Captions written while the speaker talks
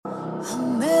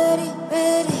I'm ready,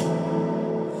 ready.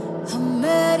 I'm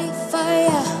ready for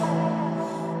ya.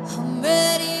 I'm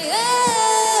ready,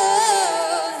 yeah.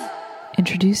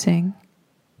 Introducing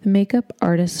the Makeup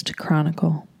Artist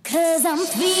Chronicle. 'Cause I'm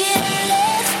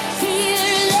fearless,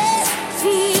 fearless,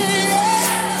 fearless.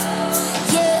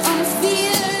 Yeah, I'm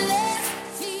fearless,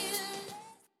 fearless.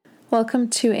 Welcome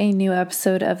to a new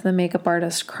episode of the Makeup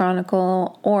Artist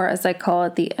Chronicle, or as I call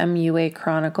it, the MUA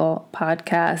Chronicle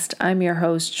podcast. I'm your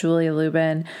host, Julia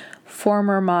Lubin,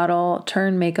 former model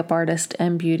turned makeup artist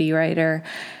and beauty writer.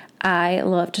 I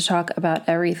love to talk about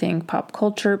everything pop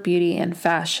culture, beauty, and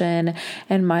fashion,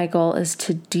 and my goal is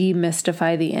to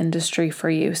demystify the industry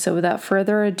for you. So without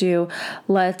further ado,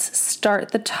 let's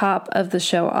start the top of the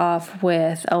show off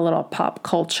with a little pop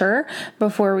culture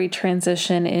before we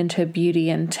transition into beauty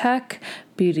and tech,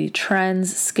 beauty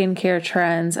trends, skincare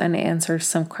trends, and answer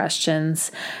some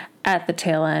questions at the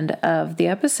tail end of the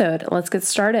episode. Let's get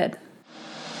started.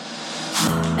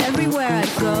 Everywhere I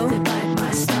go, they like my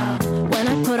style. When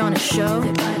I put on a show,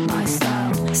 they like my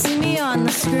style. See me on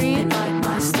the screen, they like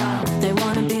my style. They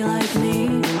wanna be like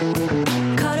me.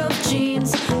 Cut up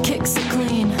jeans, kicks are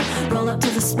clean. Roll up to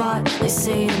the spot, they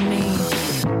say to me,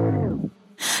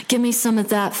 give me some of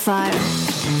that fire.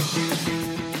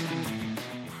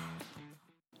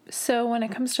 So when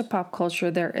it comes to pop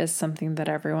culture, there is something that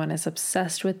everyone is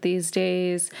obsessed with these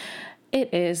days.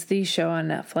 It is the show on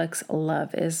Netflix,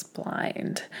 Love is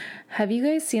Blind. Have you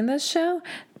guys seen this show?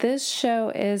 This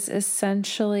show is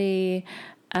essentially,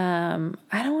 I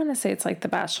don't want to say it's like The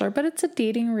Bachelor, but it's a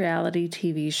dating reality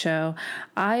TV show.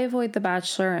 I avoid The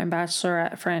Bachelor and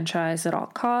Bachelorette franchise at all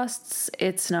costs.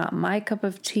 It's not my cup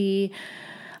of tea.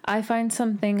 I find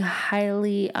something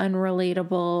highly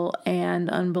unrelatable and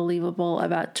unbelievable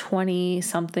about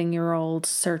 20-something-year-olds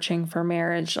searching for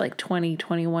marriage, like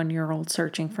 21-year-olds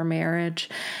searching for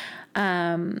marriage.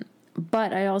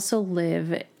 But I also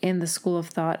live in the school of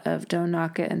thought of don't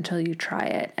knock it until you try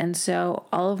it. And so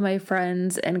all of my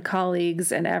friends and colleagues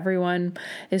and everyone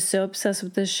is so obsessed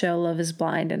with this show, Love is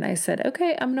Blind. And I said,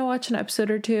 okay, I'm going to watch an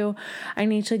episode or two. I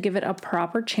need to give it a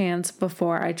proper chance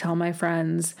before I tell my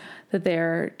friends that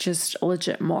they're just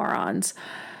legit morons.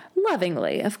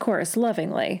 Lovingly, of course,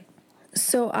 lovingly.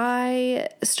 So I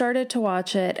started to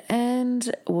watch it,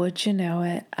 and would you know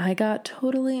it, I got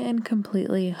totally and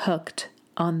completely hooked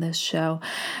on this show,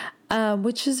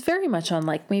 which is very much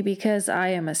unlike me because I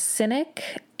am a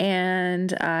cynic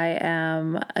and I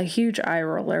am a huge eye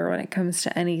roller when it comes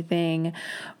to anything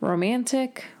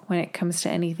romantic, when it comes to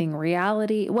anything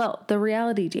reality. Well, the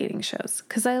reality dating shows,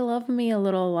 because I love me a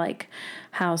little like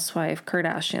housewife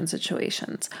Kardashian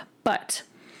situations, but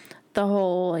the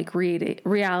whole like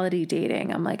reality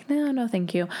dating, I'm like, no,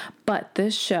 thank you. But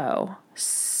this show,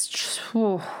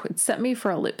 it set me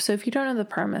for a loop. So if you don't know the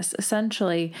premise,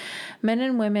 essentially men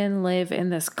and women live in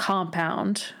this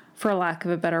compound, for lack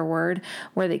of a better word,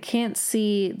 where they can't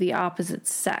see the opposite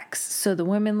sex. So the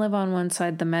women live on one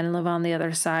side, the men live on the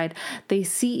other side. They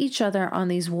see each other on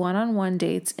these one-on-one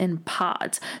dates in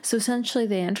pods. So essentially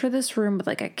they enter this room with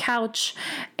like a couch,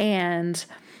 and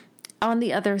on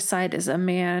the other side is a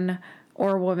man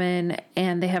or a woman,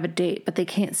 and they have a date, but they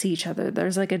can't see each other.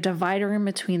 There's like a divider in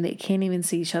between. They can't even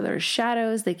see each other's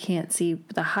shadows. They can't see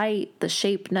the height, the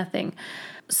shape, nothing.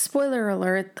 Spoiler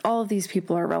alert, all of these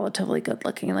people are relatively good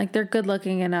looking. Like they're good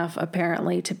looking enough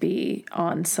apparently to be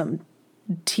on some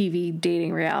TV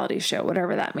dating reality show,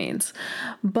 whatever that means.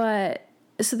 But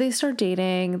so they start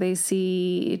dating, they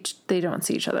don't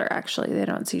see each other, actually. They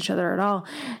don't see each other at all.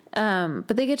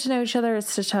 But they get to know each other.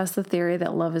 It's to test the theory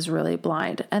that love is really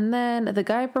blind. And then the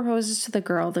guy proposes to the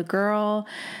girl. The girl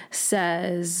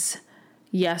says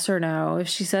yes or no. If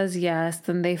she says yes,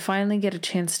 then they finally get a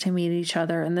chance to meet each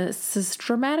other. And this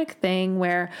dramatic thing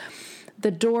where the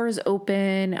doors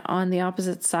open on the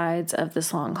opposite sides of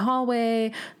this long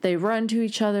hallway. They run to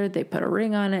each other. They put a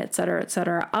ring on it, etc.,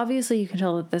 etc. Obviously, you can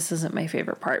tell that this isn't my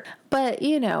favorite part. But,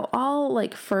 you know, all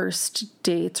like first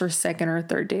dates or second or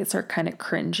third dates are kind of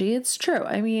cringy. It's true.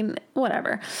 I mean,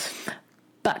 whatever.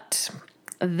 But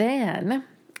then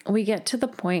we get to the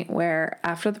point where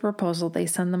after the proposal, they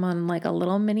send them on like a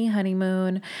little mini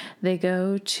honeymoon. They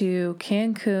go to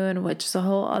Cancun, which is a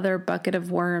whole other bucket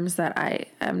of worms that I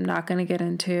am not going to get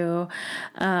into.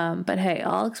 But hey,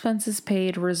 all expenses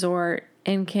paid resort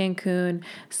in Cancun,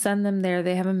 send them there.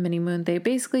 They have a mini moon. They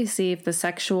basically see if the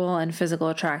sexual and physical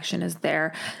attraction is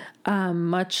there.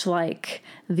 Much like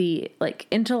the like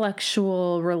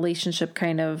intellectual relationship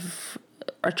kind of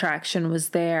attraction was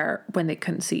there when they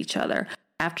couldn't see each other.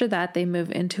 After that, they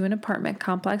move into an apartment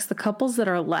complex. The couples that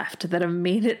are left that have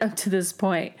made it up to this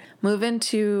point move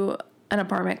into an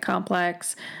apartment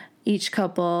complex Each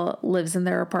couple lives in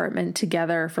their apartment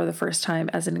together for the first time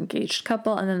as an engaged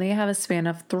couple, and then they have a span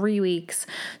of 3 weeks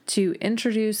to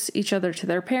introduce each other to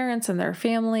their parents and their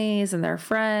families and their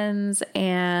friends,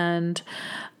 and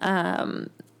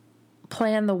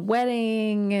plan the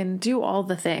wedding and do all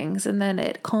the things. And then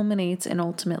it culminates in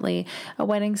ultimately a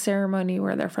wedding ceremony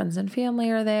where their friends and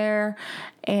family are there.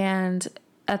 And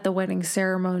at the wedding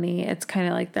ceremony, it's kind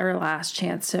of like their last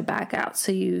chance to back out.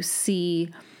 So you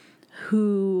see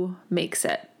who makes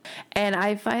it. And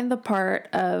I find the part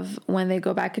of when they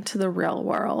go back into the real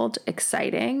world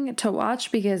exciting to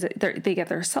watch, because they get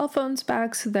their cell phones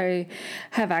back, so they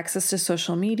have access to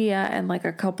social media. And like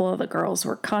a couple of the girls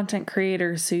were content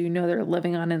creators, so you know they're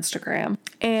living on Instagram.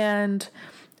 And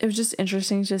it was just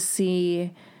interesting to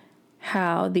see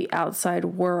how the outside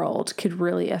world could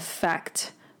really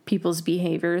affect people's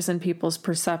behaviors and people's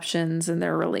perceptions and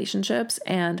their relationships.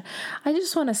 And I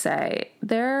just want to say,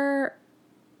 there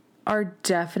are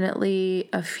definitely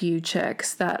a few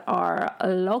chicks that are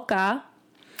loca.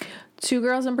 2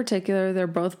 girls in particular, they're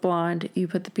both blonde. You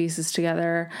put the pieces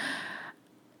together.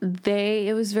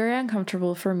 It was very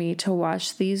uncomfortable for me to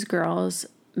watch these girls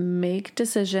make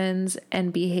decisions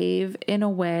and behave in a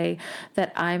way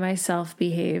that I myself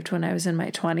behaved when I was in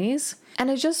my 20s. And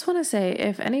I just want to say,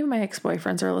 if any of my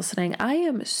ex-boyfriends are listening, I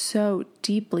am so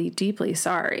deeply, deeply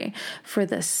sorry for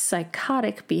the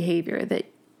psychotic behavior that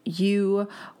you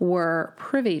were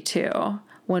privy to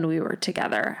when we were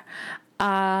together.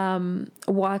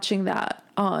 Watching that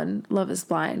on Love is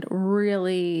Blind,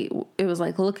 really, it was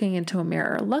like looking into a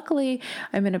mirror. Luckily,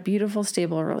 I'm in a beautiful,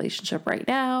 stable relationship right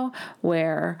now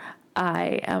where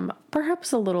I am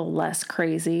perhaps a little less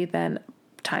crazy than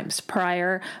times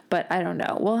prior, but I don't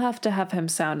know. We'll have to have him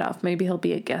sound off. Maybe he'll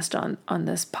be a guest on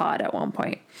this pod at one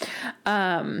point.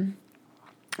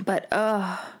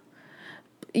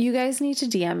 You guys need to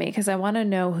DM me because I want to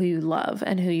know who you love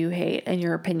and who you hate and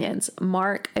your opinions.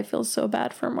 Mark, I feel so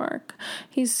bad for Mark.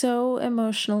 He's so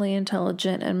emotionally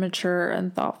intelligent and mature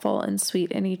and thoughtful and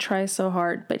sweet, and he tries so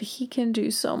hard, but he can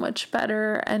do so much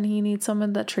better, and he needs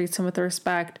someone that treats him with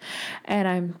respect.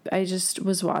 And I just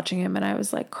was watching him and I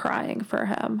was like crying for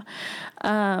him.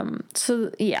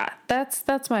 So yeah,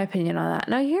 that's my opinion on that.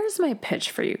 Now here's my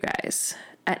pitch for you guys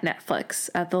at Netflix,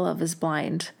 at the Love is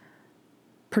Blind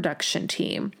production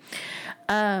team.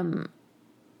 I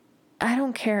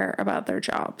don't care about their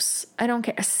jobs. I don't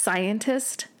care. A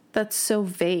scientist, that's so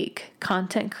vague.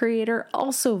 Content creator,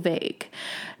 also vague.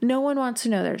 No one wants to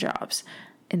know their jobs.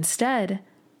 Instead,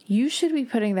 you should be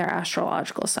putting their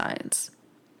astrological signs.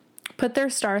 Put their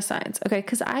star signs. Okay,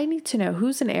 because I need to know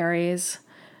who's an Aries.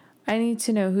 I need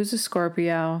to know who's a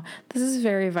Scorpio. This is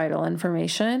very vital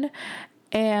information.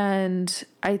 And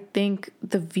I think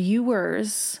the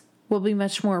viewers will be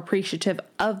much more appreciative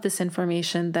of this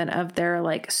information than of their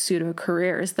like pseudo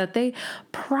careers that they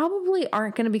probably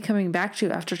aren't going to be coming back to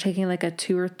after taking like a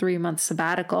 2 or 3 month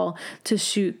sabbatical to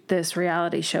shoot this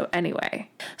reality show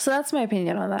anyway. So that's my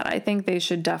opinion on that. I think they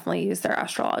should definitely use their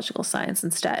astrological signs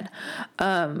instead.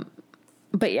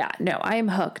 But yeah, no, I am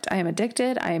hooked. I am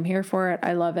addicted. I am here for it.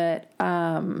 I love it.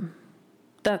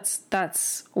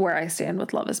 That's where I stand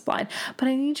with Love is Blind. But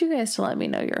I need you guys to let me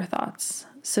know your thoughts.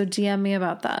 So DM me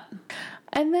about that.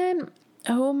 And then,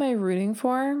 who am I rooting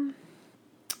for?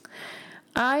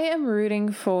 I am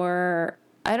rooting for,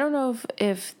 I don't know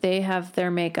if they have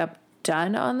their makeup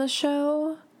done on the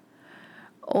show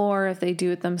or if they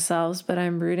do it themselves, but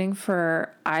I'm rooting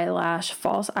for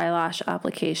false eyelash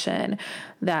application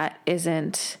that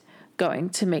isn't going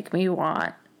to make me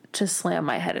want to slam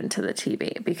my head into the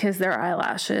TV because their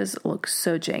eyelashes look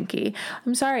so janky.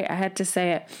 I'm sorry, I had to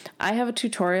say it. I have a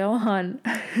tutorial on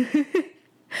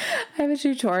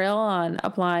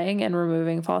applying and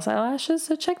removing false eyelashes,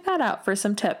 so check that out for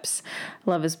some tips.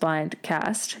 Love is Blind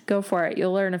cast. Go for it.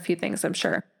 You'll learn a few things, I'm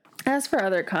sure. As for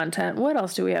other content, what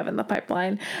else do we have in the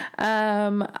pipeline?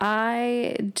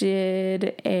 I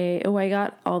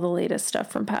got all the latest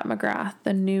stuff from Pat McGrath,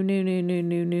 the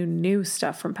new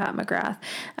stuff from Pat McGrath.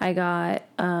 I got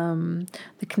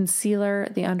the concealer,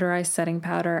 the under eye setting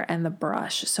powder, and the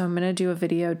brush. So I'm going to do a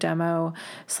video demo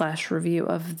 / review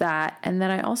of that. And then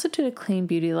I also did a clean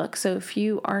beauty look. So if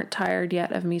you aren't tired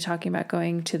yet of me talking about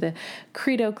going to the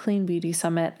Credo Clean Beauty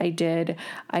Summit,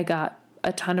 I got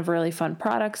a ton of really fun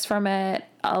products from it.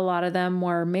 A lot of them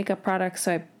were makeup products,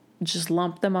 so I just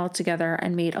lumped them all together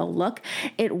and made a look.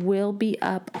 It will be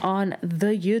up on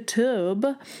the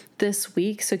YouTube this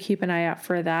week, so keep an eye out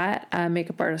for that.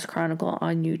 Makeup Artist Chronicle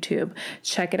on YouTube.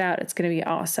 Check it out. It's going to be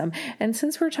awesome. And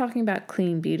since we're talking about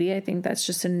clean beauty, I think that's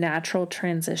just a natural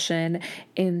transition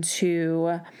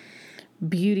into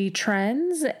beauty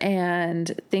trends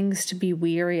and things to be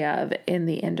weary of in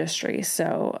the industry.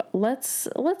 So let's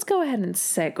go ahead and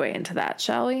segue into that,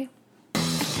 shall we?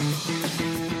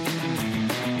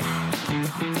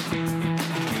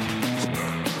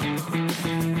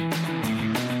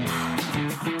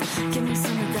 Give me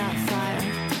some of that fire.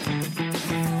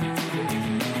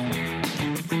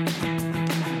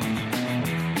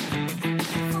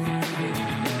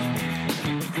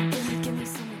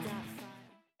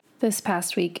 This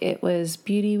past week, it was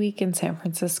Beauty Week in San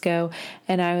Francisco,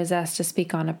 and I was asked to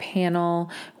speak on a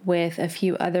panel with a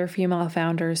few other female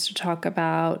founders to talk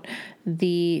about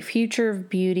the future of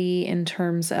beauty in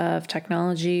terms of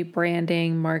technology,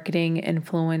 branding, marketing,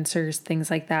 influencers,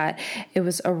 things like that. It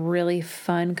was a really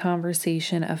fun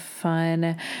conversation, a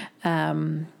fun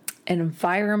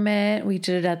environment. We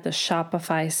did it at the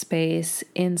Shopify space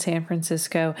in San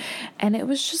Francisco, and it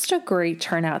was just a great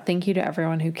turnout. Thank you to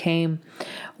everyone who came.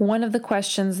 One of the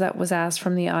questions that was asked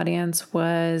from the audience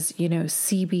was,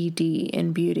 CBD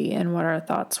in beauty and what our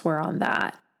thoughts were on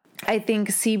that. I think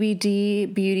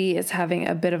CBD beauty is having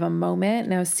a bit of a moment.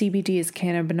 Now, CBD is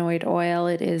cannabinoid oil.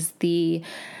 It is the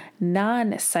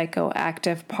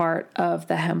non-psychoactive part of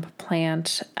the hemp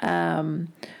plant.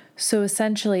 So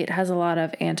essentially, it has a lot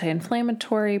of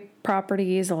anti-inflammatory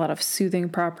properties, a lot of soothing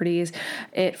properties.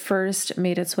 It first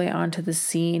made its way onto the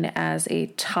scene as a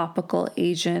topical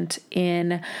agent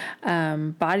in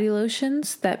body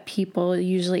lotions that people,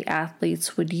 usually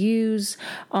athletes, would use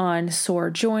on sore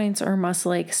joints or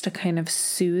muscle aches to kind of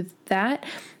soothe that.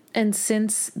 And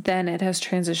since then, it has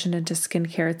transitioned into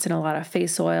skincare. It's in a lot of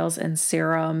face oils and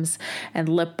serums and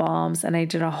lip balms. And I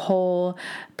did a whole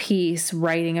piece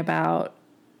writing about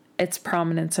its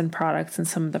prominence in products and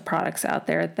some of the products out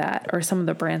there or some of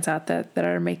the brands out there that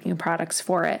are making products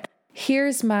for it.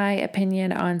 Here's my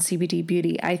opinion on CBD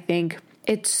beauty. I think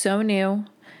it's so new.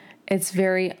 It's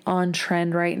very on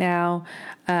trend right now.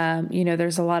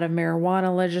 There's a lot of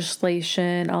marijuana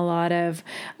legislation, a lot of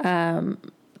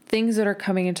things that are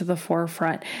coming into the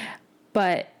forefront.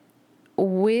 But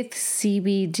with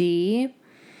CBD,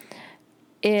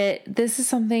 this is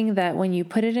something that when you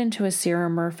put it into a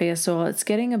serum or face oil, it's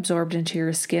getting absorbed into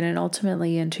your skin and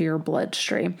ultimately into your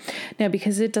bloodstream. Now,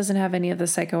 because it doesn't have any of the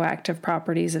psychoactive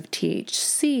properties of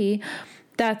THC,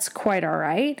 that's quite all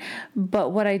right.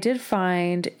 But what I did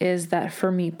find is that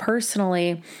for me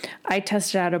personally, I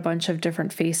tested out a bunch of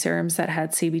different face serums that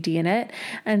had CBD in it,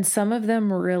 and some of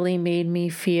them really made me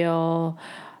feel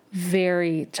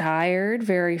very tired,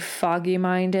 very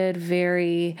foggy-minded,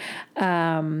 very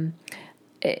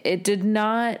it did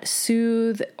not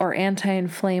soothe or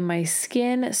anti-inflame my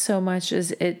skin so much as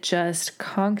it just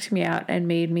conked me out and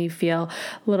made me feel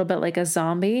a little bit like a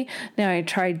zombie. Now, I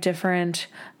tried different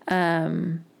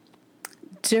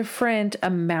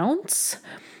amounts,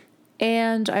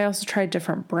 and I also tried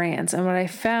different brands. And what I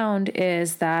found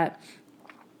is that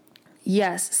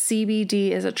yes, CBD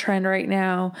is a trend right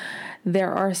now.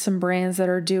 There are some brands that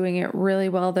are doing it really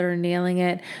well, that are nailing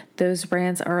it. Those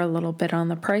brands are a little bit on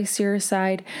the pricier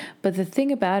side. But the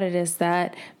thing about it is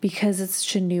that because it's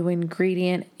such a new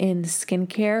ingredient in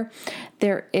skincare,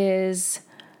 there is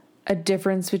a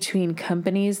difference between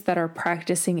companies that are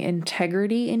practicing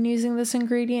integrity in using this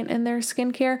ingredient in their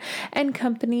skincare and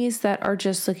companies that are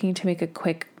just looking to make a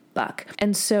quick buck.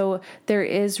 And so there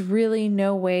is really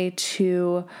no way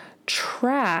to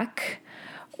track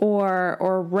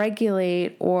or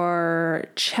regulate or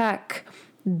check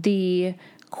the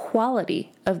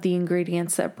quality of the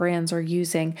ingredients that brands are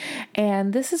using.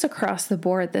 And this is across the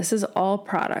board. This is all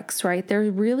products, right? There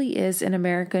really is in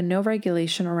America no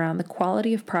regulation around the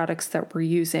quality of products that we're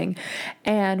using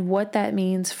and what that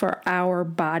means for our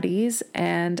bodies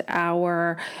and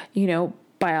our,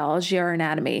 biology or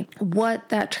anatomy. What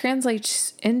that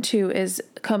translates into is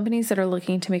companies that are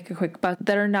looking to make a quick buck,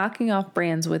 that are knocking off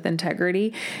brands with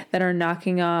integrity, that are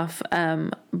knocking off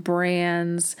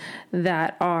brands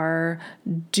that are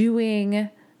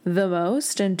doing the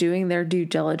most and doing their due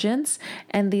diligence.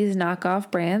 And these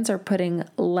knockoff brands are putting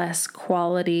less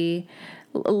quality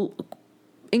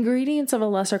ingredients of a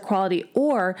lesser quality,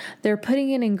 or they're putting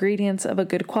in ingredients of a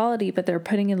good quality, but they're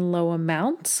putting in low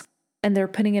amounts. And they're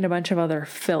putting in a bunch of other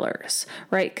fillers,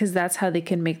 right? Because that's how they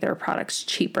can make their products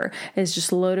cheaper, is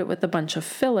just load it with a bunch of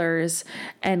fillers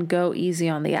and go easy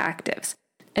on the actives.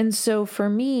 And so for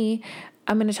me,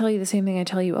 I'm going to tell you the same thing I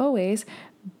tell you always.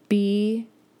 Be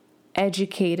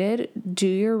educated, do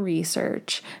your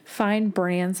research, find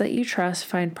brands that you trust,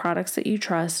 find products that you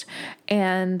trust,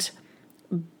 and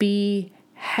be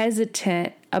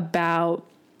hesitant about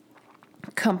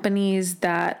companies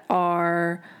that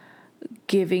are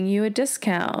giving you a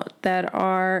discount, that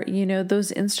are,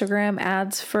 those Instagram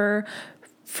ads for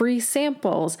free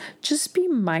samples. Just be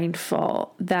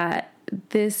mindful that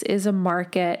this is a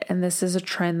market and this is a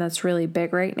trend that's really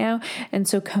big right now. And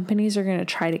so companies are going to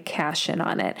try to cash in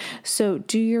on it. So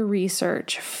do your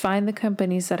research, find the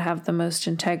companies that have the most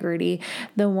integrity,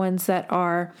 the ones that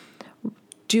are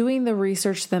doing the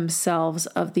research themselves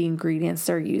of the ingredients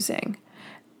they're using,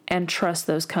 and trust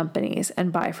those companies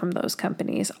and buy from those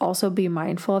companies. Also be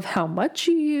mindful of how much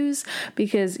you use,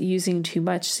 because using too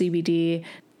much CBD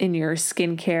in your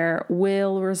skincare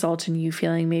will result in you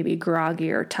feeling maybe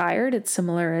groggy or tired. It's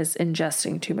similar as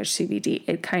ingesting too much CBD.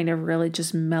 It kind of really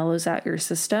just mellows out your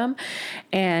system.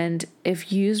 And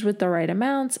if used with the right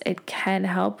amounts, it can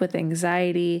help with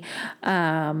anxiety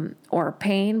or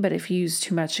pain. But if you use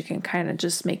too much, it can kind of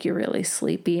just make you really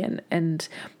sleepy and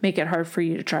make it hard for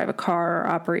you to drive a car or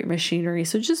operate machinery.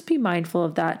 So just be mindful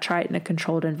of that. Try it in a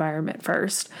controlled environment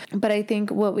first. But I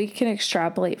think what we can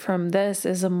extrapolate from this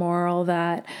is a moral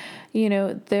that,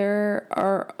 there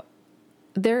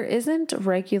isn't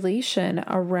regulation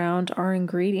around our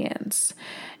ingredients.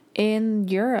 In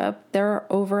Europe, there are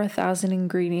over 1,000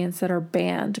 ingredients that are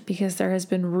banned because there has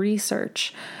been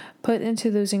research put into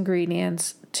those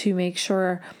ingredients to make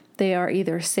sure they are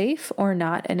either safe or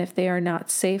not. And if they are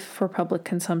not safe for public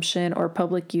consumption or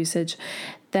public usage,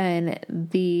 then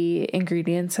the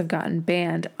ingredients have gotten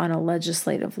banned on a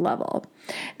legislative level.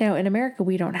 Now, in America,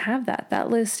 we don't have that.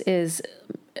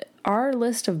 Our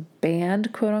list of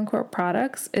banned quote unquote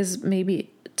products is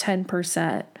maybe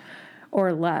 10%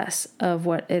 or less of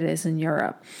what it is in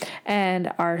Europe.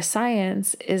 And our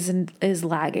science is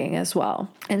lagging as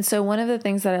well. And so one of the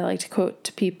things that I like to quote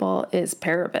to people is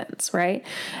parabens, right?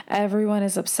 Everyone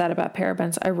is upset about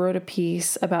parabens. I wrote a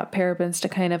piece about parabens to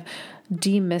kind of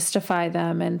demystify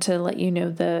them and to let you know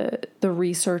the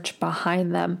research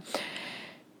behind them.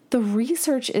 The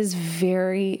research is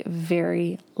very,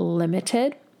 very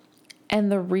limited. And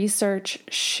the research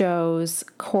shows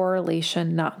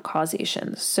correlation, not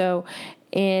causation. So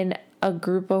in a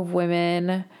group of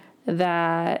women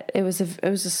that it was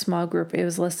a small group, it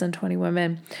was less than 20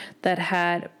 women that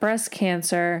had breast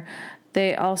cancer,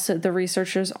 the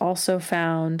researchers also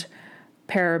found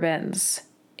parabens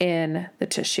in the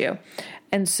tissue.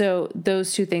 And so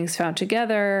those two things found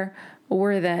together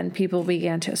were then people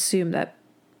began to assume that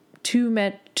too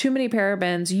many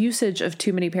parabens, usage of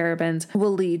too many parabens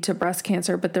will lead to breast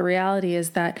cancer. But the reality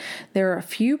is that there are a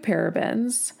few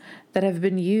parabens that have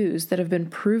been used, that have been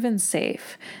proven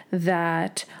safe,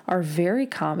 that are very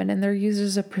common, and they're used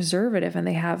as a preservative, and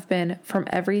they have been from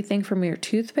everything from your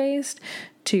toothpaste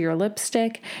to your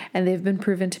lipstick, and they've been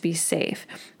proven to be safe.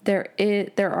 There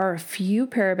are a few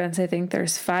parabens, I think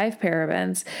there's 5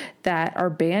 parabens that are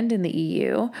banned in the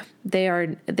EU. They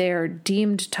are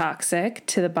deemed toxic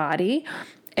to the body,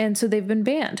 and so they've been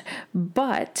banned.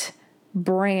 But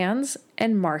brands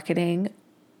and marketing,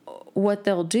 what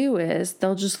they'll do is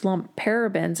they'll just lump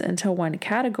parabens into one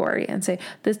category and say,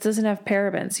 this doesn't have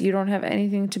parabens. You don't have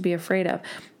anything to be afraid of.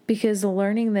 Because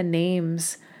learning the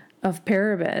names of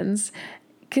parabens,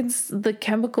 the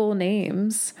chemical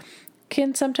names,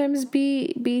 can sometimes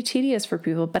be tedious for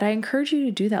people, but I encourage you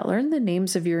to do that. Learn the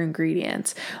names of your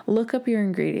ingredients. Look up your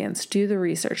ingredients. Do the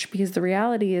research, because the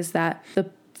reality is that the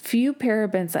few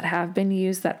parabens that have been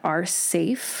used that are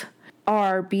safe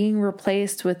are being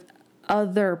replaced with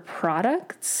other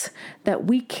products that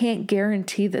we can't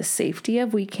guarantee the safety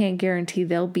of. We can't guarantee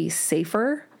they'll be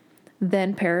safer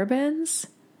than parabens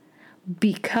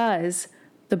because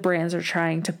the brands are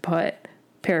trying to put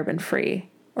paraben free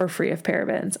or free of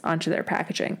parabens onto their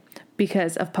packaging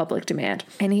because of public demand.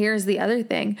 And here's the other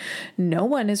thing. No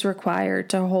one is required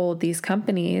to hold these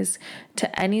companies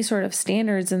to any sort of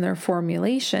standards in their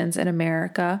formulations in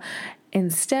America.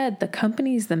 Instead, the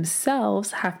companies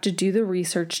themselves have to do the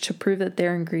research to prove that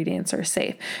their ingredients are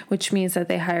safe, which means that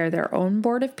they hire their own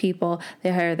board of people,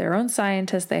 they hire their own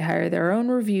scientists, they hire their own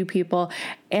review people,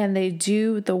 and they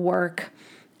do the work,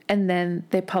 and then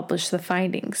they publish the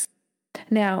findings.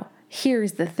 Now,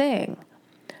 here's the thing.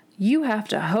 You have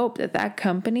to hope that that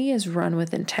company is run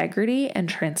with integrity and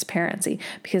transparency,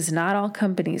 because not all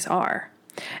companies are.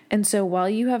 And so while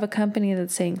you have a company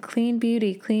that's saying clean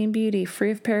beauty,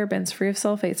 free of parabens, free of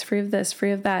sulfates, free of this,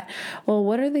 free of that, well,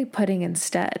 what are they putting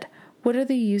instead? What are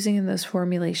they using in those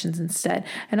formulations instead?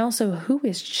 And also, who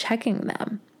is checking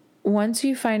them? Once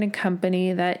you find a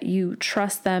company that you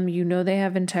trust them, you know they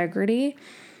have integrity,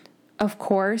 of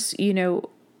course,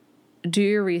 do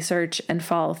your research and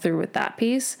follow through with that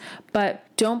piece, but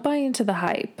don't buy into the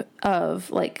hype of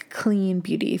like clean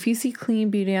beauty. If you see clean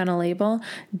beauty on a label,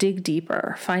 dig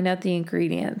deeper, find out the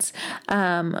ingredients.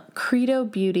 Credo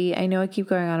Beauty, I know I keep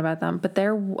going on about them, but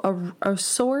they're a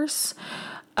source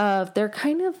of, they're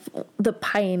kind of the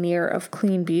pioneer of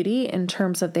clean beauty in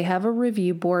terms of they have a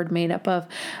review board made up of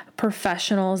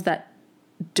professionals that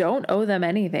don't owe them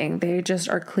anything. They just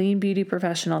are clean beauty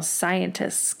professionals,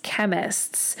 scientists,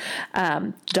 chemists,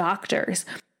 doctors,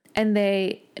 and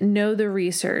they know the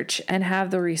research and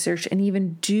have the research and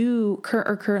even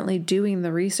are currently doing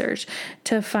the research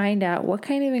to find out what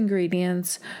kind of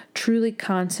ingredients truly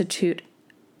constitute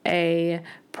a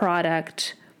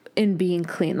product in being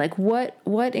clean. Like what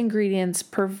ingredients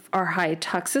are high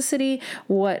toxicity,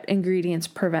 what ingredients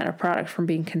prevent a product from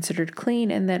being considered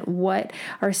clean, and then what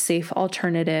are safe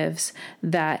alternatives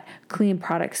that clean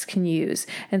products can use.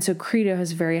 And so Credo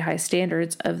has very high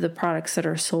standards of the products that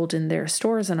are sold in their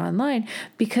stores and online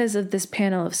because of this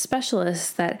panel of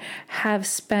specialists that have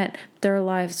spent their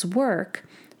lives' work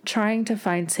trying to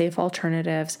find safe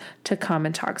alternatives to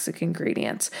common toxic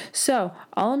ingredients. So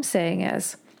all I'm saying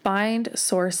is, find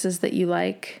sources that you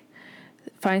like,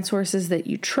 find sources that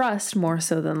you trust more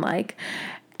so than like,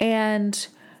 and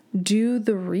do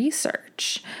the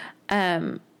research.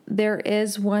 There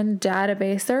is one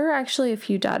database. There are actually a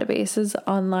few databases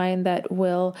online that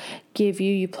will give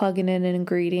you plug in an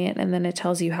ingredient and then it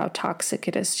tells you how toxic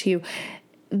it is to you.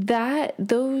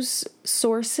 Those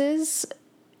sources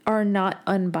are not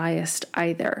unbiased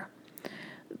either.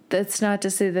 That's not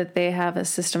to say that they have a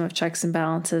system of checks and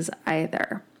balances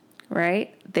either.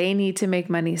 Right? They need to make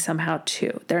money somehow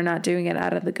too. They're not doing it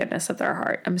out of the goodness of their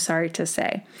heart, I'm sorry to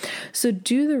say. So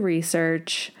do the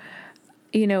research,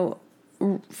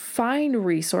 find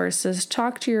resources,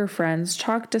 talk to your friends,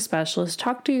 talk to specialists,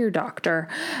 talk to your doctor,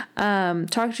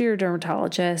 talk to your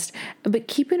dermatologist, but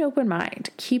keep an open mind.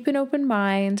 Keep an open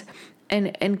mind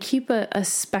and keep a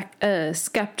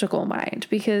skeptical mind,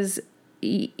 because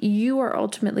you are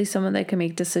ultimately someone that can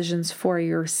make decisions for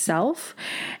yourself,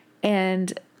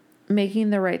 and making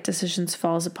the right decisions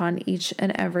falls upon each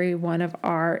and every one of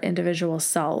our individual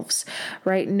selves,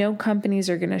 right? No companies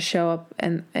are going to show up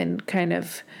and kind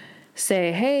of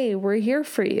say, hey, we're here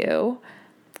for you,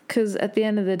 because at the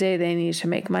end of the day, they need to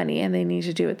make money and they need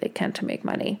to do what they can to make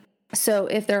money. So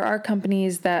if there are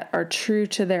companies that are true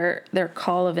to their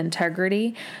call of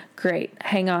integrity, great,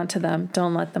 hang on to them,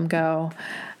 don't let them go.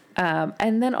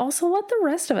 And then also let the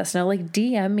rest of us know, like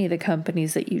DM me the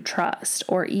companies that you trust,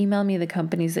 or email me the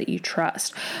companies that you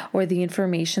trust, or the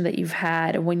information that you've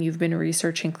had when you've been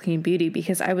researching clean beauty,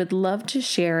 because I would love to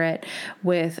share it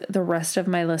with the rest of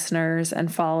my listeners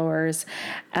and followers.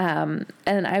 And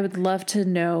I would love to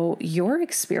know your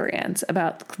experience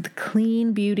about the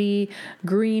clean beauty,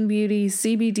 green beauty,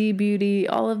 CBD beauty,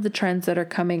 all of the trends that are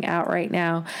coming out right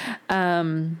now.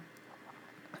 But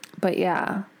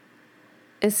yeah.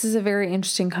 This is a very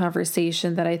interesting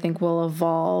conversation that I think will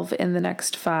evolve in the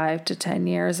next 5 to 10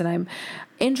 years. And I'm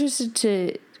interested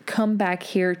to come back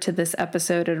here to this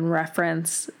episode and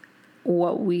reference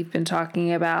what we've been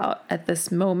talking about at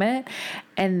this moment,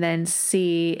 and then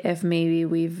see if maybe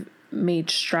we've made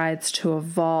strides to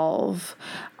evolve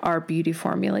our beauty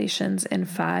formulations in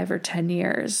 5 or 10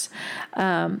 years.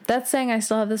 That's saying I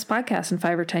still have this podcast in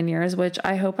 5 or 10 years, which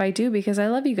I hope I do, because I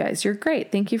love you guys. You're great.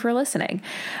 Thank you for listening.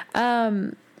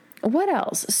 What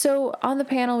else? So on the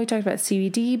panel, we talked about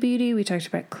CBD beauty. We talked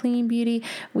about clean beauty.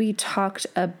 We talked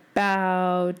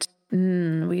about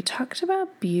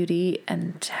beauty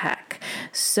and tech.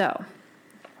 So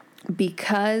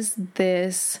because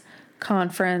this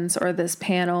conference or this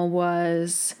panel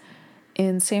was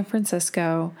in San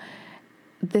Francisco,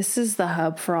 this is the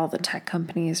hub for all the tech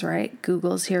companies, right?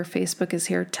 Google's here, Facebook is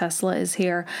here, Tesla is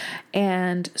here,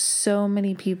 and so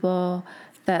many people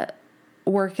that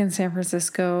work in San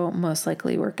Francisco most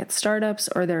likely work at startups,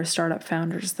 or they're startup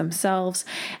founders themselves.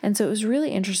 And so it was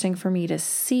really interesting for me to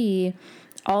see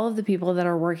all of the people that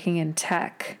are working in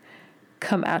tech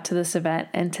come out to this event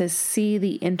and to see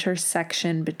the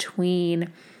intersection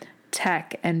between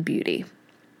tech and beauty.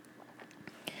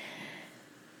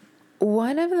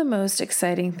 One of the most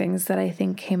exciting things that I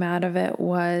think came out of it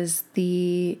was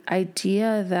the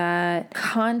idea that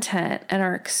content and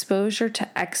our exposure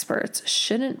to experts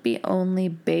shouldn't be only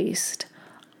based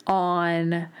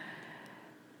on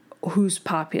who's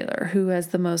popular, who has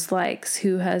the most likes,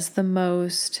 who has the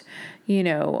most,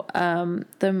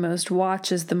 the most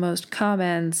watches, the most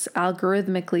comments,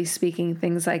 algorithmically speaking,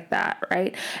 things like that,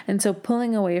 right? And so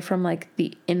pulling away from like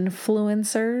the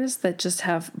influencers that just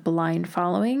have blind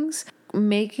followings,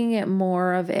 making it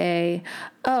more of a,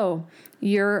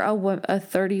 you're a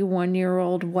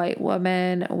 31-year-old white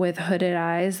woman with hooded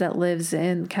eyes that lives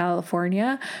in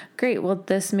California. Great. Well,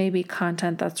 this may be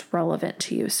content that's relevant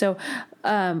to you. So,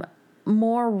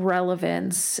 more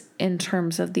relevance in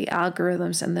terms of the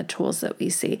algorithms and the tools that we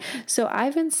see. So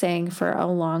I've been saying for a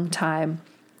long time,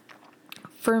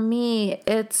 for me,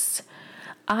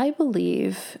 I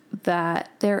believe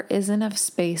that there is enough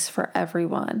space for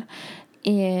everyone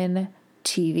in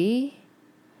TV,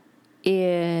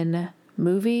 in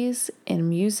movies, in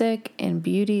music, in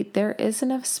beauty. There is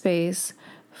enough space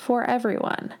for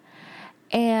everyone.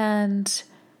 And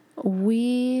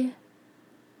we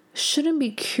shouldn't be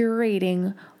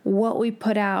curating what we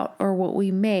put out or what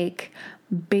we make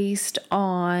based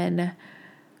on,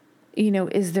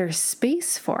 is there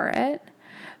space for it?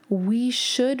 We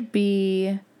should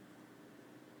be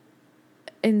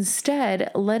instead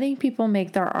letting people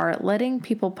make their art, letting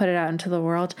people put it out into the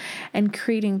world, and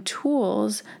creating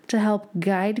tools to help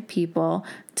guide people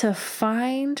to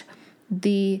find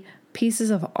the pieces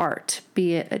of art,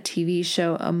 be it a TV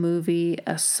show, a movie,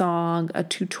 a song, a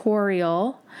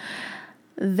tutorial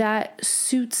that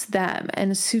suits them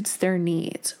and suits their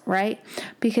needs, right?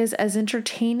 Because as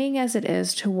entertaining as it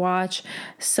is to watch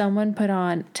someone put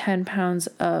on 10 pounds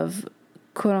of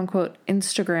quote unquote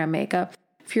Instagram makeup,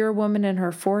 if you're a woman in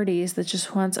her 40s that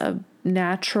just wants a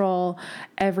natural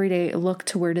everyday look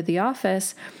to wear to the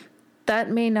office, that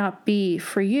may not be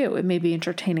for you. It may be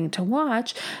entertaining to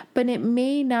watch, but it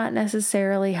may not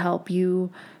necessarily help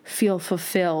you feel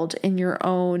fulfilled in your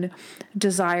own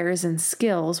desires and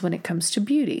skills when it comes to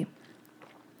beauty.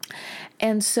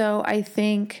 And so I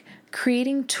think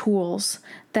creating tools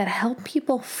that help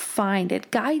people find it,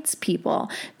 guides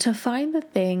people to find the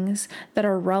things that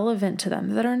are relevant to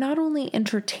them, that are not only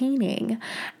entertaining,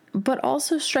 but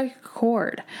also strike a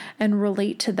chord and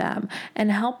relate to them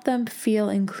and help them feel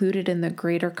included in the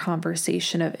greater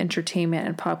conversation of entertainment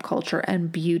and pop culture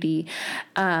and beauty.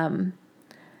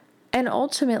 And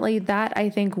ultimately that, I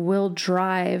think, will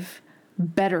drive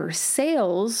better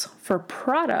sales for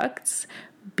products,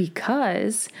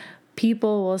 because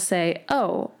people will say,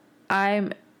 oh,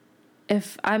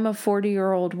 if I'm a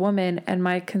 40-year-old woman and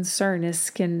my concern is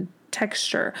skin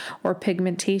texture or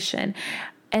pigmentation,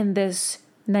 and this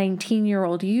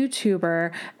 19-year-old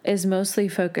YouTuber is mostly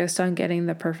focused on getting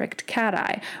the perfect cat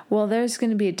eye, well, there's going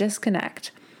to be a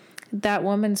disconnect. That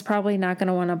woman's probably not going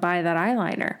to want to buy that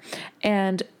eyeliner.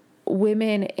 And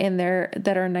women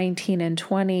that are 19 and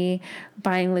 20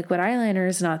 buying liquid eyeliner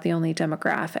is not the only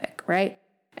demographic, right?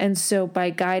 And so by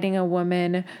guiding a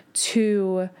woman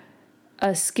to a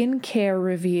skincare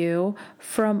review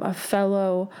from a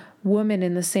fellow woman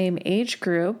in the same age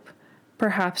group,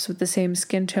 perhaps with the same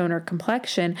skin tone or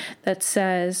complexion, that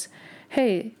says,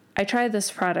 hey, I tried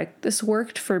this product. This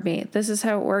worked for me. This is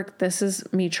how it worked. This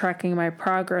is me tracking my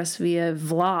progress via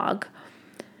vlog.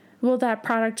 Well, that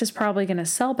product is probably going to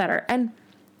sell better. And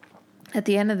at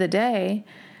the end of the day,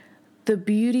 the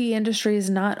beauty industry is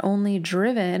not only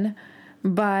driven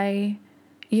by,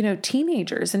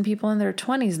 teenagers and people in their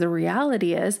 20s. The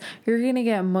reality is you're going to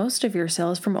get most of your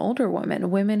sales from older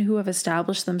women who have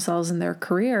established themselves in their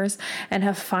careers and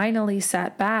have finally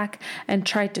sat back and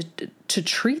tried to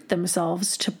treat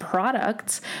themselves to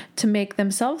products to make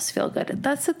themselves feel good.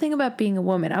 That's the thing about being a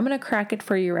woman. I'm going to crack it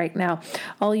for you right now.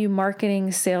 All you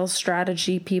marketing, sales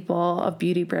strategy people of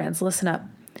beauty brands, listen up.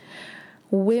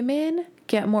 Women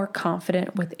get more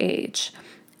confident with age.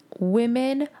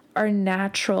 Women are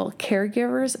natural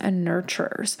caregivers and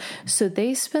nurturers. So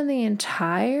they spend the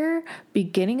entire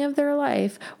beginning of their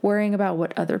life worrying about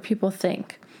what other people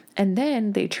think. And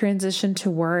then they transition to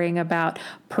worrying about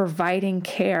providing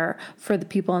care for the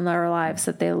people in their lives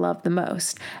that they love the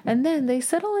most. And then they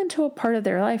settle into a part of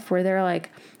their life where they're like,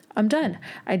 I'm done.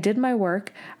 I did my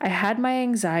work. I had my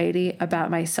anxiety about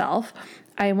myself.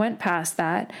 I went past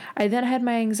that. I then had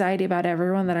my anxiety about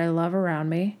everyone that I love around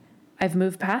me. I've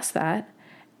moved past that.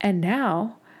 And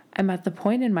now I'm at the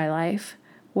point in my life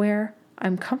where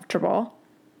I'm comfortable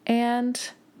and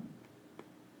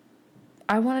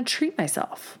I want to treat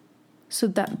myself. So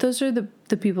those are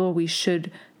the people we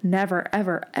should never,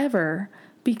 ever, ever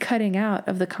be cutting out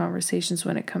of the conversations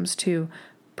when it comes to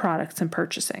products and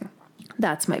purchasing.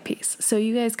 That's my piece. So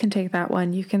you guys can take that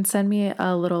one. You can send me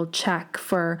a little check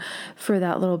for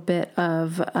that little bit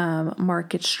of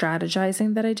market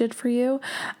strategizing that I did for you.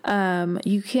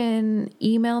 You can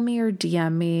email me or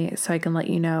DM me so I can let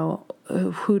you know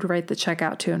who to write the check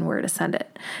out to and where to send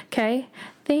it. Okay?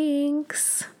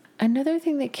 Thanks. Another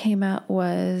thing that came out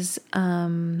was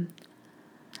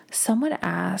someone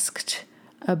asked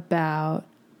about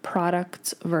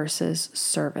products versus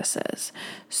services.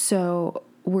 So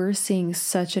we're seeing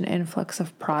such an influx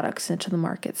of products into the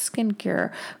market.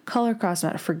 Skincare, color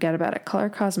cosmetics, forget about it. Color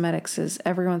cosmetics is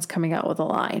everyone's coming out with a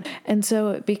line. And so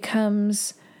it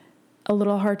becomes a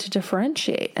little hard to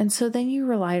differentiate. And so then you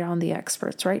relied on the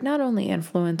experts, right? Not only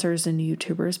influencers and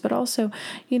YouTubers, but also,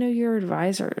 your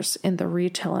advisors in the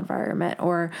retail environment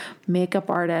or makeup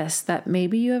artists that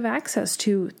maybe you have access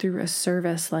to through a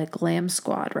service like Glam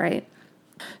Squad, right?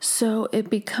 So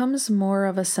it becomes more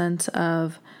of a sense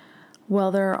of, well,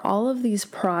 there are all of these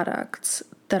products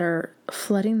that are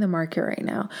flooding the market right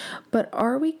now, but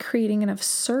are we creating enough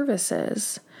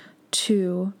services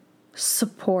to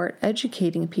support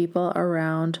educating people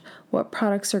around what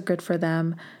products are good for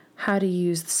them, how to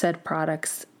use said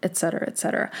products, et cetera, et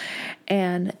cetera?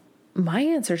 And my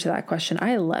answer to that question,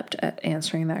 I leapt at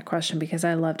answering that question because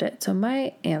I loved it. So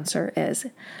my answer is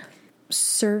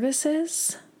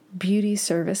services, beauty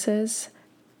services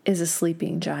is a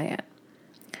sleeping giant.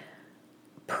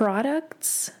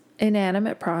 Products,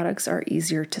 inanimate products are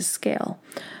easier to scale.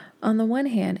 On the one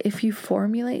hand, if you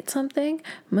formulate something,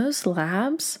 most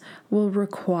labs will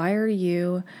require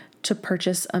you to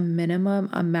purchase a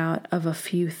minimum amount of a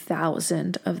few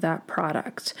thousand of that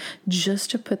product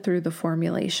just to put through the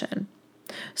formulation.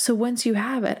 So once you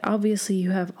have it, obviously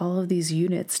you have all of these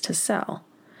units to sell.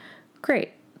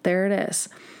 Great, there it is.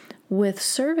 With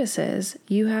services,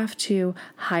 you have to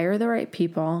hire the right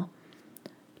people,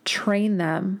 train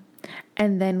them,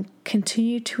 and then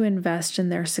continue to invest in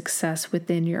their success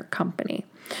within your company.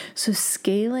 So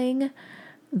scaling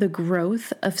the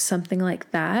growth of something like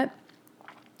that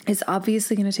is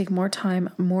obviously going to take more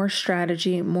time, more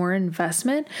strategy, more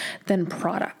investment than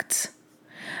products.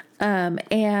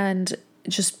 And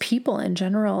just people in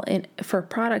general. For a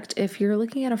product, if you're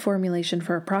looking at a formulation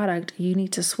for a product, you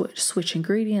need to switch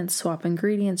ingredients, swap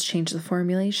ingredients, change the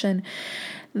formulation.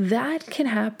 That can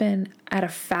happen at a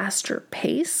faster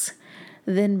pace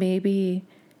than maybe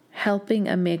helping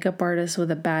a makeup artist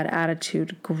with a bad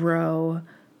attitude grow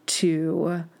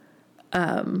to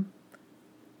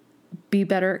be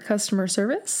better at customer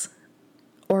service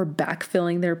or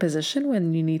backfilling their position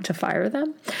when you need to fire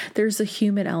them. There's a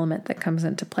human element that comes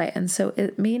into play. And so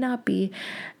it may not be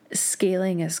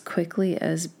scaling as quickly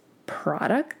as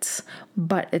products,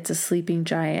 but it's a sleeping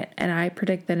giant. And I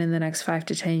predict that in the next 5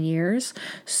 to 10 years,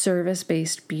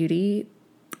 service-based beauty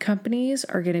companies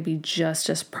are going to be just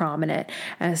as prominent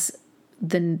as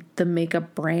the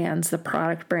makeup brands, the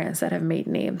product brands that have made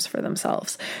names for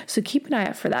themselves. So keep an eye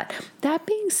out for that. That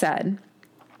being said,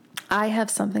 I have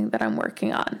something that I'm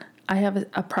working on. I have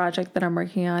a project that I'm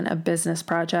working on, a business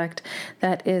project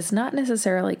that is not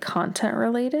necessarily content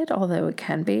related, although it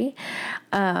can be.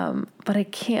 But I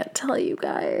can't tell you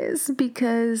guys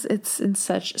because it's in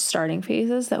such starting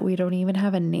phases that we don't even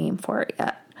have a name for it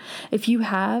yet. If you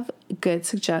have good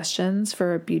suggestions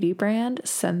for a beauty brand,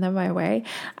 send them my way.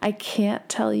 I can't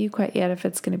tell you quite yet if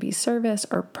it's going to be service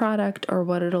or product or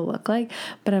what it'll look like,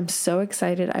 but I'm so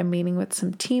excited. I'm meeting with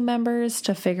some team members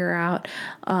to figure out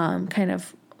kind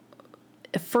of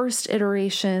first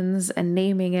iterations and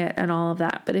naming it and all of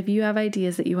that. But if you have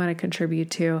ideas that you want to contribute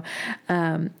to,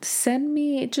 send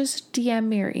me, just DM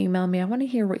me or email me. I want to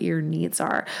hear what your needs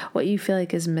are, what you feel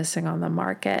like is missing on the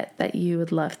market that you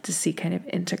would love to see kind of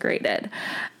integrated.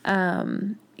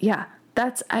 I'm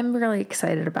really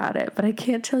excited about it, but I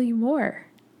can't tell you more.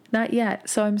 Not yet.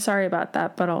 So I'm sorry about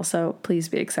that, but also please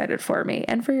be excited for me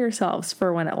and for yourselves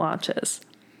for when it launches.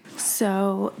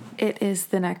 So it is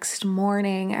the next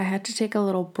morning. I had to take a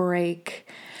little break.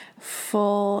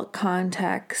 Full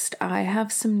context, I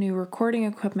have some new recording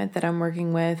equipment that I'm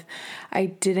working with. I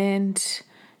didn't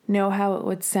know how it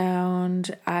would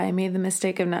sound. I made the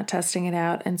mistake of not testing it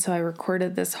out, and so I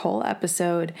recorded this whole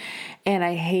episode, and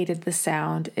I hated the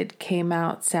sound. It came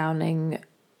out sounding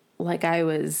like I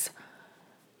was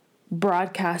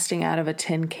broadcasting out of a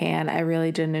tin can. I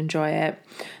really didn't enjoy it.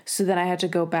 So then I had to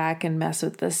go back and mess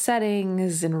with the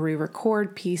settings and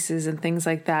re-record pieces and things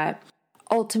like that.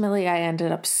 Ultimately, I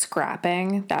ended up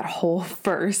scrapping that whole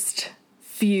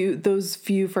those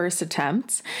few first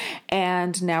attempts.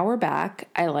 And now we're back.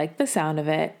 I like the sound of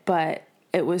it, but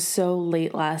it was so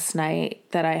late last night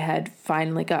that I had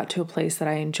finally got to a place that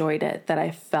I enjoyed it, that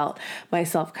I felt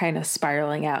myself kind of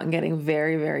spiraling out and getting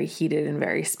very, very heated and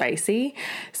very spicy.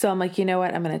 So I'm like, you know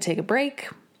what? I'm going to take a break.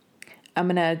 I'm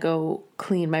going to go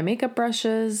clean my makeup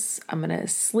brushes. I'm going to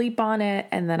sleep on it.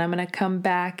 And then I'm going to come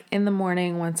back in the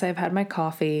morning once I've had my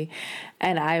coffee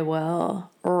and I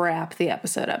will wrap the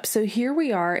episode up. So here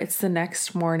we are. It's the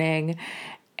next morning.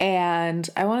 And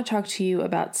I want to talk to you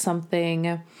about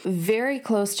something very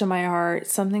close to my heart,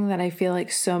 something that I feel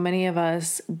like so many of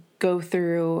us go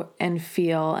through and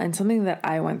feel, and something that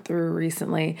I went through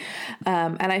recently.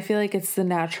 And I feel like it's the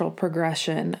natural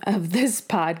progression of this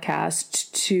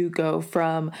podcast to go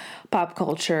from pop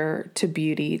culture to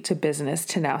beauty to business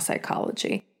to now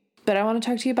psychology. But I want to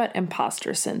talk to you about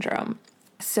imposter syndrome.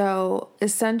 So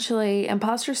essentially,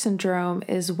 imposter syndrome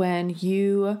is when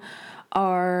you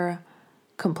are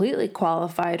completely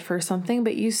qualified for something,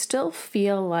 but you still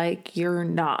feel like you're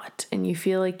not, and you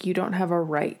feel like you don't have a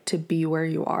right to be where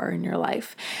you are in your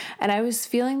life. And I was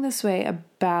feeling this way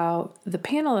about the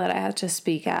panel that I had to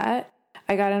speak at.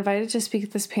 I got invited to speak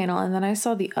at this panel, and then I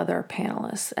saw the other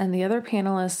panelists, and the other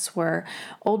panelists were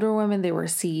older women. They were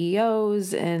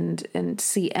CEOs and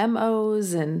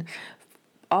CMOs and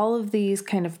all of these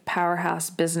kind of powerhouse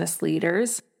business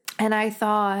leaders. And I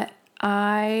thought,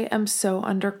 I am so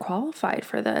underqualified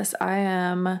for this.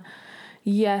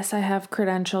 Yes, I have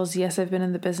credentials. Yes, I've been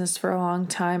in the business for a long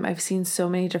time. I've seen so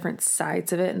many different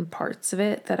sides of it and parts of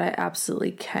it that I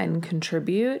absolutely can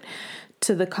contribute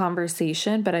to the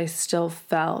conversation, but I still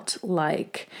felt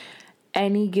like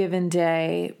any given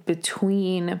day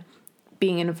between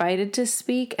being invited to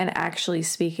speak and actually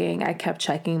speaking, I kept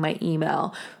checking my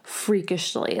email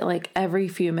freakishly. Like every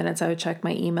few minutes I would check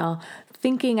my email,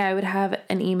 thinking I would have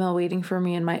an email waiting for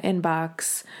me in my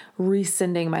inbox,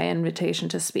 resending my invitation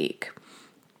to speak.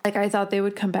 Like I thought they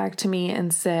would come back to me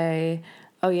and say,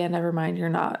 oh yeah, never mind, you're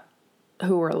not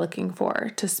who we're looking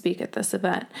for to speak at this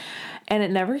event. And it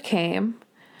never came.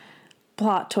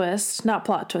 Not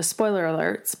plot twist, spoiler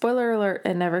alert,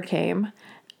 it never came.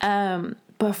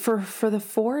 But for the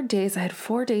 4 days, I had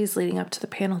 4 days leading up to the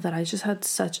panel that I just had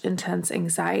such intense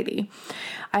anxiety.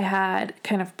 I had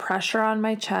kind of pressure on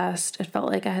my chest. It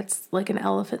felt like I had like an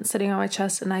elephant sitting on my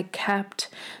chest, and I kept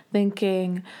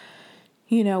thinking,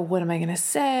 what am I going to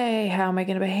say? How am I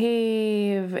going to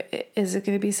behave? Is it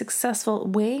going to be successful?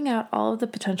 Weighing out all of the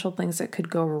potential things that could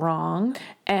go wrong.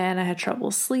 And I had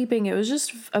trouble sleeping. It was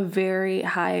just a very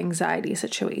high anxiety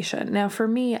situation. Now, for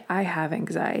me, I have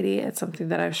anxiety. It's something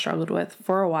that I've struggled with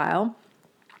for a while.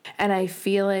 And I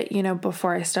feel it,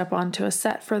 before I step onto a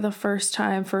set for the first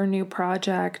time for a new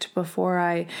project, before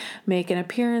I make an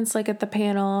appearance like at the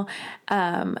panel.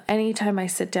 Anytime I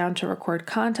sit down to record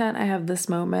content, I have this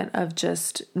moment of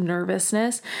just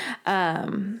nervousness.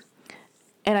 And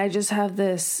I just have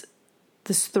this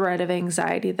thread of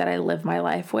anxiety that I live my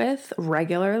life with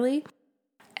regularly.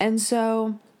 And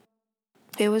so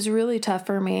it was really tough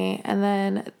for me. And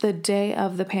then the day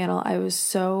of the panel, I was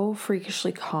so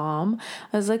freakishly calm.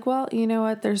 I was like, well, you know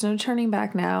what? There's no turning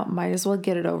back now. Might as well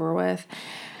get it over with.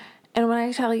 And when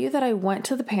I tell you that I went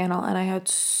to the panel and I had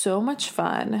so much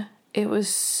fun, it was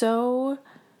so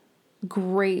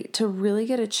great to really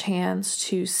get a chance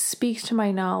to speak to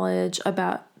my knowledge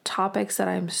about topics that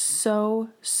I'm so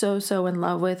in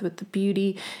love with the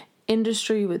beauty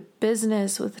industry, with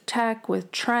business, with tech,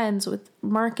 with trends, with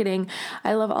marketing.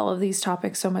 I love all of these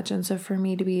topics so much. And so for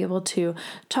me to be able to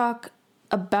talk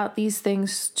about these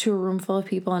things to a room full of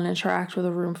people and interact with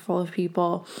a room full of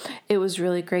people, it was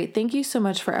really great. Thank you so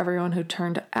much for everyone who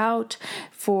turned out,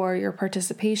 for your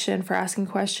participation, for asking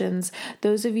questions.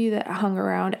 Those of you that hung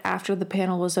around after the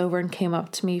panel was over and came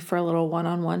up to me for a little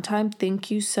one-on-one time,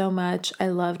 thank you so much. I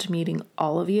loved meeting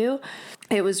all of you.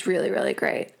 It was really, really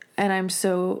great. And I'm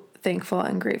so thankful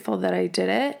and grateful that I did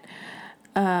it.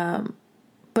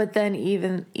 But then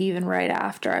even right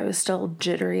after, I was still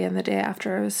jittery, and the day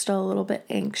after I was still a little bit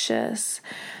anxious,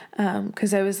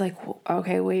 because I was like,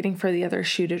 okay, waiting for the other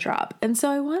shoe to drop. And so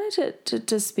I wanted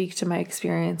to speak to my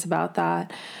experience about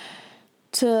that,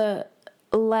 to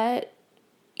let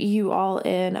you all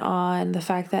in on the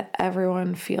fact that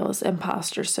everyone feels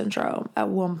imposter syndrome at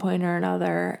one point or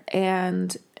another,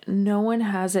 and no one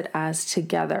has it as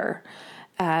together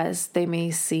as they may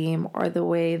seem, or the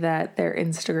way that their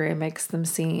Instagram makes them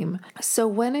seem. So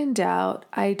when in doubt,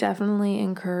 I definitely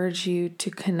encourage you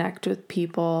to connect with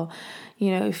people.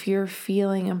 If you're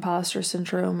feeling imposter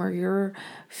syndrome, or you're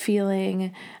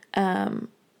feeling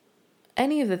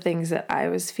any of the things that I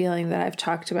was feeling that I've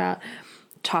talked about,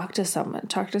 talk to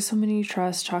someone you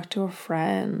trust, talk to a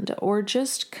friend, or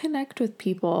just connect with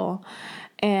people.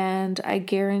 And I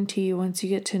guarantee you, once you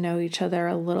get to know each other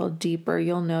a little deeper,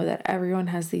 you'll know that everyone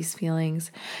has these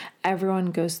feelings. Everyone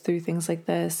goes through things like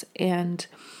this. And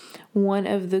one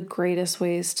of the greatest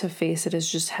ways to face it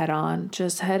is just head on.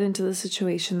 Just head into the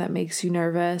situation that makes you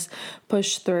nervous,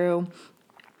 push through.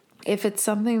 If it's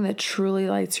something that truly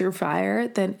lights your fire,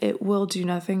 then it will do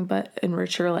nothing but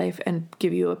enrich your life and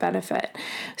give you a benefit.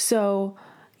 So,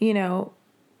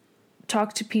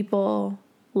 talk to people,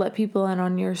 let people in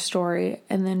on your story,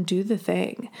 and then do the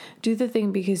thing. Do the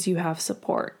thing because you have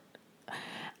support.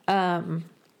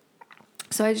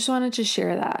 So I just wanted to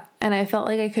share that. And I felt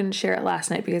like I couldn't share it last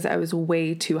night because I was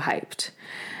way too hyped.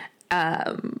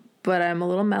 But I'm a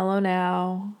little mellow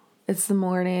now. It's the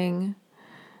morning.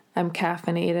 I'm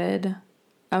caffeinated.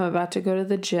 I'm about to go to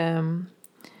the gym.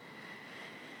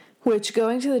 Which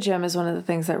going to the gym is one of the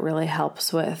things that really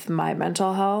helps with my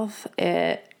mental health.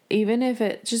 Even if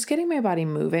it just getting my body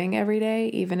moving every day,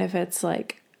 even if it's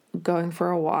like going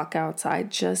for a walk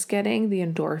outside, just getting the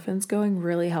endorphins going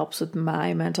really helps with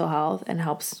my mental health and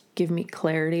helps give me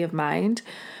clarity of mind.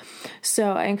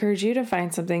 So I encourage you to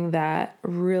find something that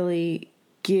really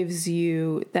gives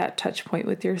you that touch point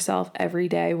with yourself every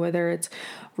day, whether it's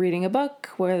reading a book,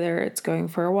 whether it's going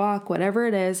for a walk, whatever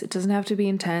it is. It doesn't have to be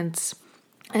intense,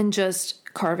 and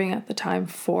just carving out the time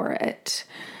for it.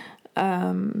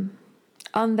 On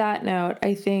that note,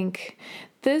 I think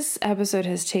this episode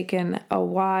has taken a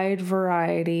wide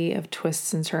variety of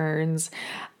twists and turns.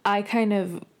 I kind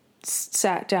of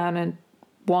sat down and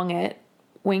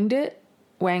winged it.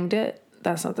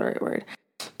 That's not the right word.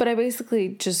 But I basically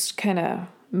just kind of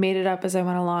made it up as I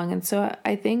went along. And so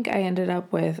I think I ended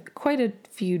up with quite a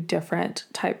few different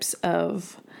types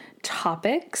of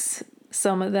topics.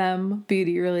 Some of them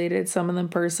beauty related, some of them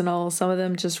personal, some of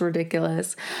them just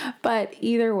ridiculous. But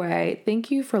either way, thank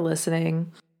you for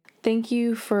listening. Thank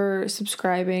you for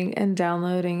subscribing and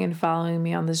downloading and following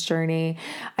me on this journey.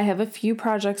 I have a few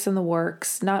projects in the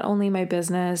works, not only my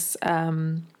business,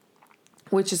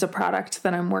 which is a product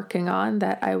that I'm working on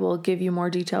that I will give you more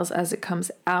details as it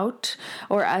comes out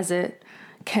or as it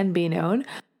can be known.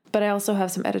 But I also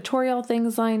have some editorial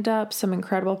things lined up, some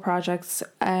incredible projects,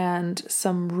 and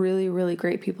some really, really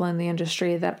great people in the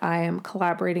industry that I am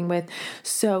collaborating with.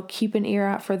 So keep an ear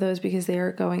out for those because they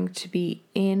are going to be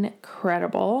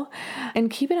incredible.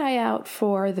 And keep an eye out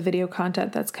for the video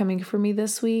content that's coming for me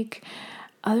this week.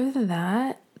 Other than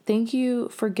that, thank you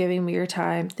for giving me your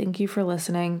time. Thank you for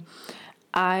listening.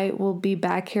 I will be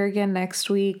back here again next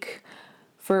week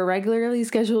for regularly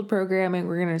scheduled programming.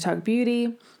 We're going to talk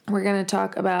beauty. We're going to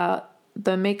talk about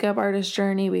the makeup artist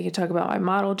journey. We could talk about my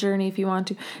model journey if you want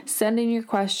to. Send in your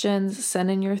questions. Send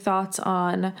in your thoughts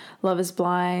on Love is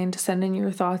Blind. Send in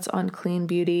your thoughts on clean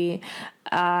beauty.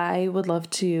 I would love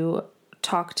to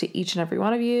talk to each and every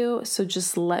one of you. So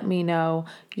just let me know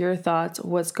your thoughts,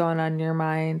 what's going on in your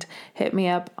mind. Hit me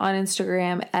up on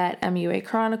Instagram at MUA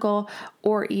Chronicle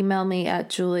or email me at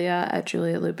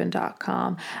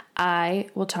julia@julialupin.com. I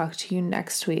will talk to you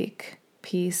next week.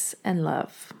 Peace and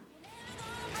love.